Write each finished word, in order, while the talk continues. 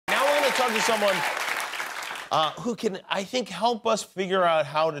to talk to someone who can, I think, help us figure out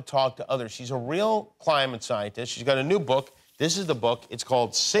how to talk to others. She's a real climate scientist. She's got a new book. This is the book. It's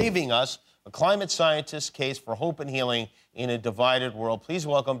called Saving Us, a climate scientist's case for hope and healing in a divided world. Please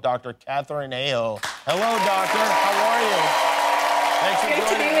welcome Dr. Katharine Hayhoe. Hello, doctor. How are you? Thanks for joining us.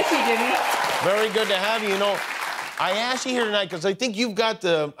 Good to be with you, Jimmy. Very good to have you. You know, I asked you here tonight because I think you've got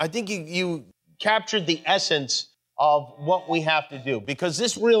you captured the essence of what we have to do, because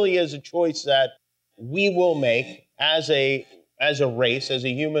this really is a choice that we will make as a race, as a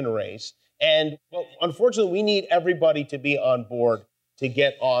human race. And well, unfortunately, we need everybody to be on board to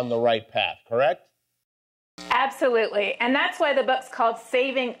get on the right path, correct? Absolutely. And that's why the book's called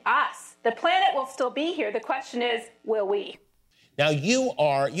Saving Us. The planet will still be here. The question is, will we? Now, you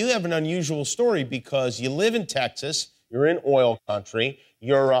have an unusual story because you live in Texas. You're in oil country.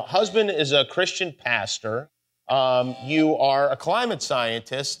 Your husband is a Christian pastor. You are a climate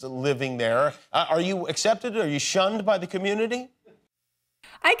scientist living there. Are you accepted? Are you shunned by the community?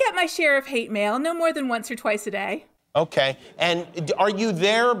 I get my share of hate mail, no more than once or twice a day. Okay. And are you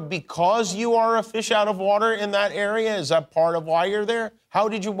there because you are a fish out of water in that area? Is that part of why you're there? How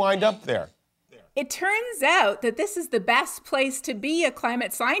did you wind up there? It turns out that this is the best place to be a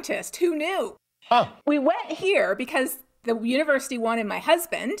climate scientist. Who knew? Huh. We went here because the university wanted my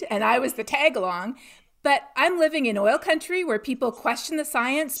husband, and I was the tag-along. But I'm living in oil country where people question the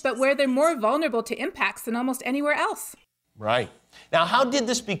science, but where they're more vulnerable to impacts than almost anywhere else. Right. Now, how did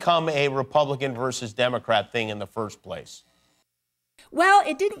this become a Republican versus Democrat thing in the first place? Well,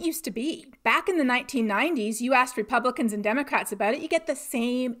 it didn't used to be. Back in the 1990s, you asked Republicans and Democrats about it, you get the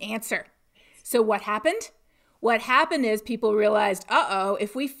same answer. So what happened? What happened is people realized, uh-oh,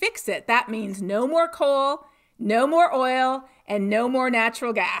 if we fix it, that means no more coal, no more oil, and no more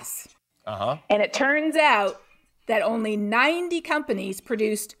natural gas. Uh-huh. And it turns out that only 90 companies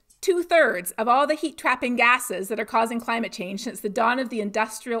produced 2/3 of all the heat-trapping gases that are causing climate change since the dawn of the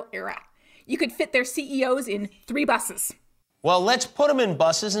industrial era. You could fit their CEOs in 3 buses. Well, let's put them in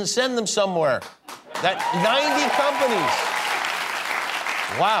buses and send them somewhere. That 90 companies.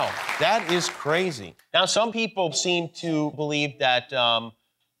 Wow, that is crazy. Now, some people seem to believe that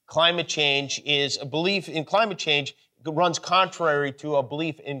climate change is a belief in climate change runs contrary to a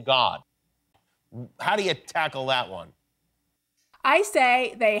belief in God. How do you tackle that one? I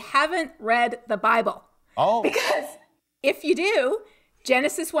say they haven't read the Bible. Oh. Because if you do,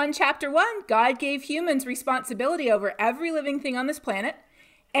 Genesis 1, chapter 1, God gave humans responsibility over every living thing on this planet.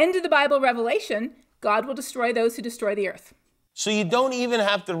 End of the Bible Revelation, God will destroy those who destroy the earth. So you don't even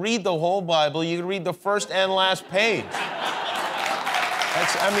have to read the whole Bible. You can read the first and last page.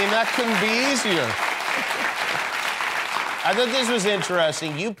 That couldn't be easier. I thought this was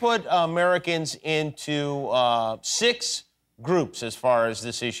interesting. You put Americans into 6 groups as far as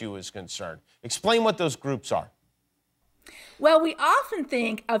this issue is concerned. Explain what those groups are. Well, we often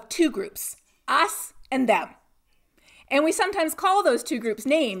think of 2 groups, us and them. And we sometimes call those 2 groups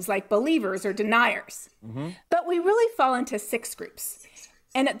names like believers or deniers. Mm-hmm. But we really fall into 6 groups.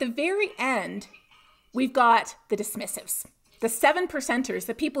 And at the very end, we've got the dismissives, the 7%ers,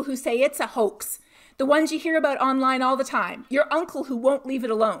 the people who say it's a hoax, the ones you hear about online all the time, your uncle who won't leave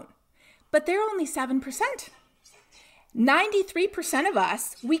it alone. But they're only 7%. 93% of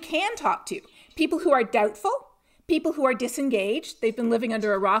us we can talk to. People who are doubtful, people who are disengaged. They've been living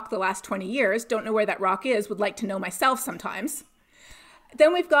under a rock the last 20 years, don't know where that rock is, would like to know myself sometimes.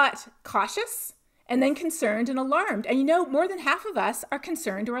 Then we've got cautious, and then concerned and alarmed. And you know, more than half of us are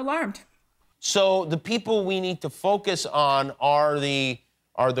concerned or alarmed. So the people we need to focus on are the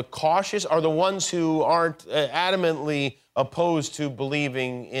cautious, are the ones who aren't adamantly opposed to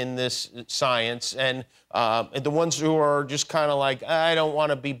believing in this science, and the ones who are just kind of like, I don't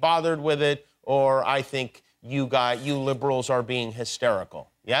want to be bothered with it, or I think you liberals are being hysterical.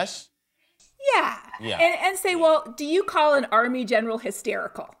 Yes? Yeah. And say, well, do you call an army general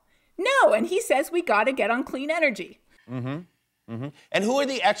hysterical? No, and he says we got to get on clean energy. Mm-hmm. Mm-hmm. And who are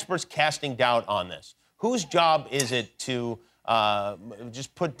the experts casting doubt on this? Whose job is it to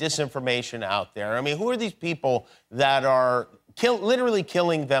just put disinformation out there? I mean, who are these people that are literally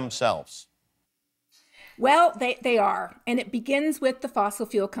killing themselves? Well, they are. And it begins with the fossil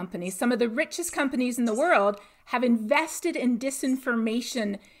fuel companies. Some of the richest companies in the world have invested in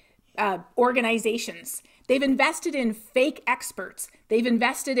disinformation organizations. They've invested in fake experts. They've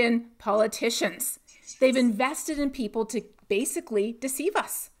invested in politicians. They've invested in people to basically deceive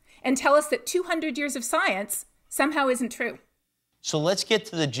us and tell us that 200 years of science somehow isn't true. So let's get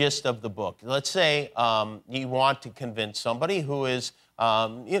to the gist of the book. Let's say you want to convince somebody who is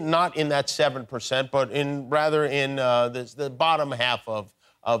not in that 7%, but rather in the bottom half of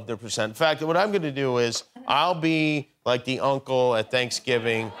of the percent. In fact, what I'm going to do is I'll be like the uncle at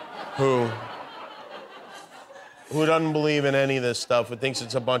Thanksgiving who doesn't believe in any of this stuff, who thinks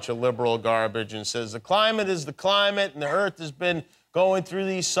it's a bunch of liberal garbage and says the climate is the climate and the Earth has been going through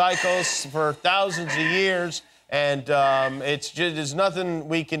these cycles for thousands of years and there's nothing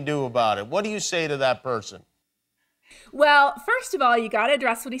we can do about it. What do you say to that person? Well, first of all, you got to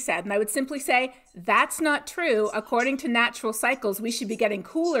address what he said. And I would simply say, that's not true. According to natural cycles, we should be getting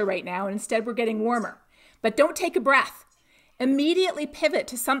cooler right now, and instead we're getting warmer. But don't take a breath. Immediately pivot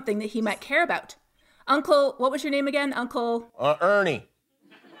to something that he might care about. Uncle, what was your name again? Uncle? Ernie.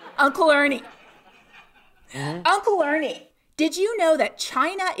 Uncle Ernie. Mm-hmm. Uncle Ernie, did you know that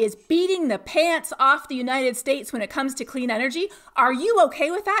China is beating the pants off the United States when it comes to clean energy? Are you okay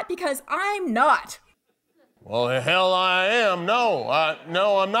with that? Because I'm not. Well, the hell I am. No,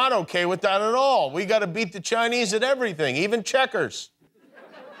 no, I'm not okay with that at all. We got to beat the Chinese at everything, even checkers.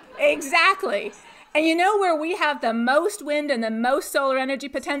 Exactly. And you know where we have the most wind and the most solar energy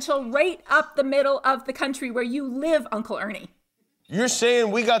potential? Right up the middle of the country where you live, Uncle Ernie. You're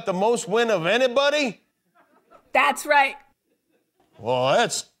saying we got the most wind of anybody? That's right. Well,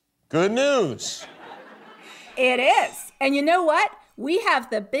 that's good news. It is. And you know what? We have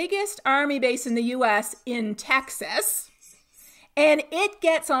the biggest army base in the U.S. in Texas, and it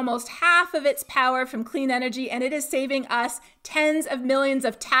gets almost half of its power from clean energy, and it is saving us tens of millions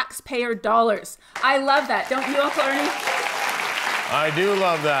of taxpayer dollars. I love that. Don't you, Uncle Ernie? I do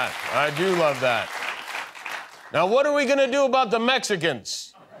love that. I do love that. Now, what are we going to do about the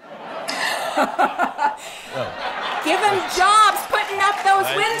Mexicans? Give them jobs putting up those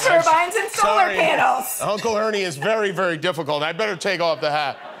wind turbines and solar panels. Uncle Ernie is very, very difficult. I better take off the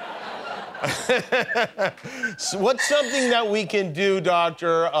hat. So what's something that we can do,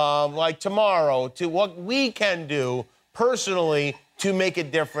 Doctor, like tomorrow, to what we can do personally to make a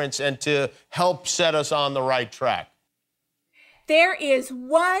difference and to help set us on the right track? There is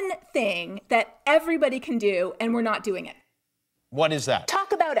one thing that everybody can do, and we're not doing it. What is that?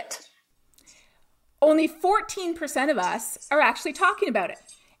 Talk about it. Only 14% of us are actually talking about it.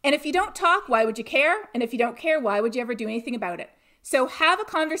 And if you don't talk, why would you care? And if you don't care, why would you ever do anything about it? So have a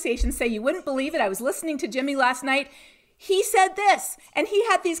conversation. Say, you wouldn't believe it. I was listening to Jimmy last night. He said this, and he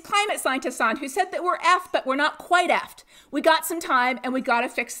had these climate scientists on who said that we're effed, but we're not quite effed. We got some time, and we got to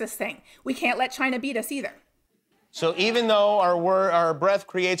fix this thing. We can't let China beat us either. So even though our breath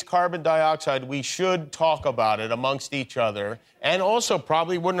creates carbon dioxide, we should talk about it amongst each other. And also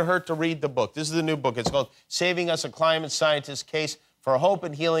probably wouldn't hurt to read the book. This is the new book. It's called Saving Us, a Climate Scientist's Case for Hope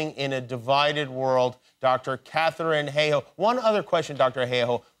and Healing in a Divided World. Dr. Katharine Hayhoe. One other question, Dr.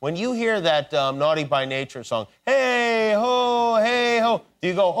 Hayhoe. When you hear that Naughty by Nature song, hey ho, do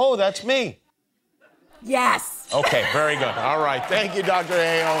you go, oh, that's me? Yes. Okay, very good. All right. Thank you, Dr.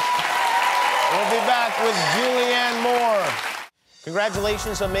 Hayhoe. We'll be back with Julianne Moore.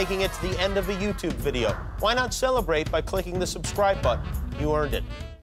 Congratulations on making it to the end of a YouTube video. Why not celebrate by clicking the subscribe button? You earned it.